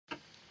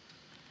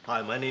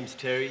Hi, my name's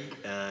Terry,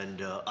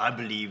 and I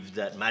believe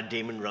that Matt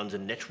Damon runs a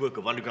network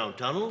of underground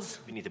tunnels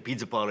beneath a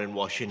pizza parlor in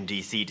Washington,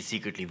 D.C. to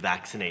secretly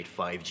vaccinate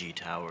 5G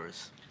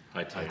towers.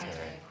 Hi, Terry.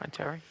 Hi,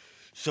 Terry.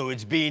 So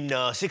it's been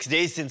 6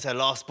 days since I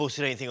last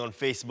posted anything on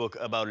Facebook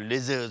about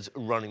lizards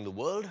running the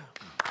world.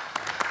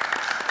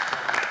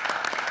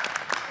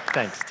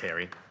 Thanks,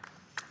 Terry.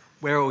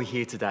 We're all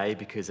here today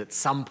because at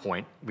some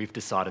point we've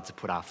decided to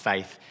put our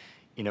faith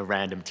in a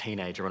random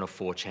teenager on a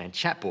 4chan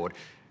chat board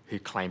who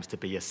claims to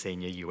be a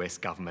senior US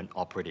government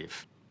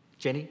operative.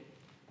 Jenny,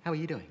 how are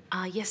you doing?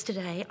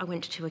 Yesterday I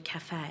went to a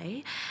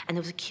cafe and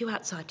there was a queue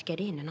outside to get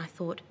in, and I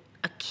thought,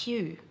 a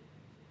queue?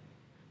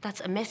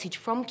 That's a message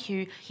from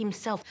Q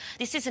himself.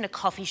 This isn't a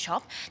coffee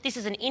shop. This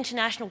is an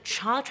international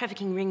child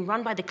trafficking ring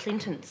run by the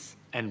Clintons.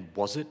 And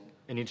was it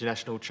an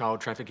international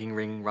child trafficking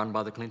ring run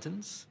by the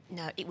Clintons?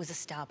 No, it was a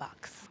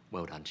Starbucks.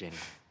 Well done, Jenny.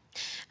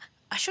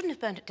 I shouldn't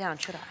have burned it down,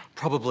 should I?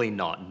 Probably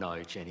not,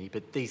 no, Jenny,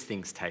 but these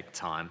things take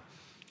time.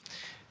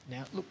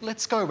 Now, look,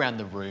 let's go around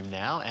the room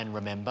now and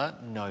remember,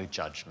 no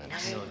judgment.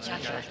 No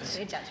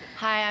judgment.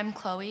 Hi, I'm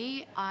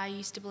Chloe. I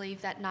used to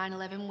believe that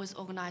 9/11 was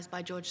organised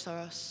by George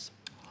Soros.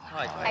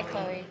 Hi,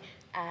 Chloe.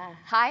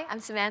 Hi, I'm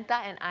Samantha,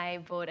 and I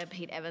bought a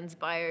Pete Evans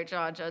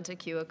biocharger to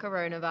cure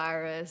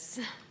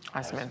coronavirus.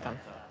 Hi, Samantha.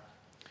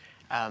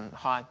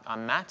 Hi,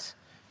 I'm Matt,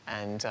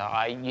 and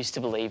I used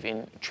to believe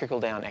in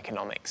trickle-down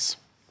economics.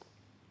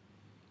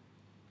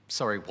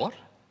 Sorry, what?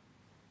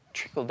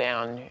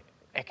 Trickle-down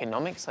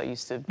economics? I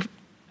used to...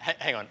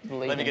 Hang on,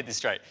 let me get this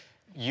straight.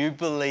 You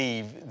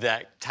believe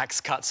that tax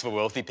cuts for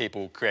wealthy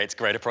people creates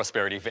greater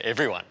prosperity for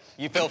everyone.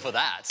 You fell for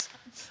that.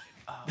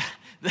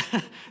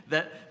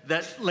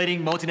 That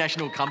letting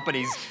multinational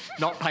companies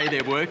not pay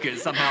their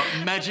workers somehow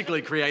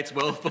magically creates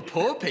wealth for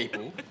poor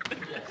people.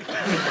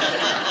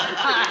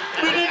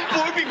 We need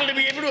poor people to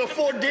be able to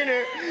afford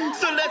dinner,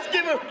 so let's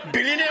give a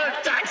billionaire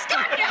a tax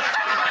cut.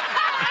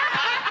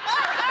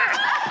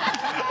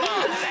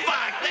 Oh,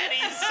 fuck, that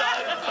is so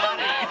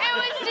funny. It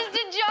was just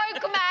a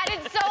joke, Matt.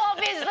 It so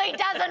obviously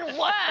doesn't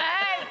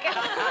work.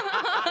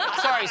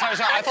 Sorry.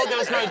 I thought there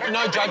was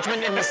no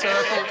judgment in the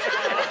circle.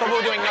 I thought we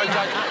were doing no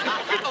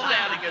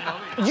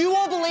judgment. You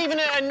all believe in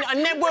a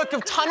network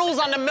of tunnels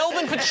under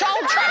Melbourne for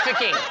child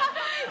trafficking.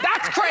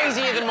 That's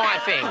crazier than my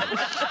thing.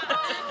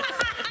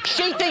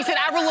 She thinks that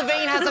Avril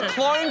Lavigne has a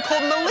clone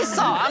called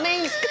Melissa. I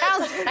mean,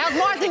 how's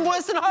my thing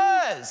worse than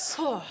hers?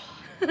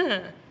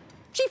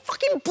 She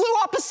fucking blew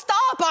up a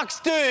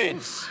Starbucks,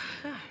 dudes.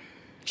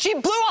 She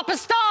blew up a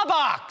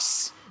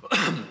Starbucks.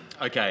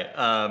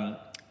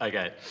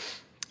 Okay.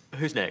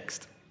 Who's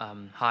next?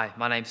 Hi,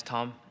 my name's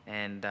Tom,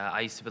 and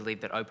I used to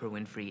believe that Oprah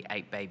Winfrey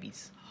ate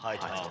babies. Hi,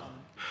 Tom.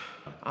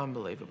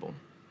 Unbelievable.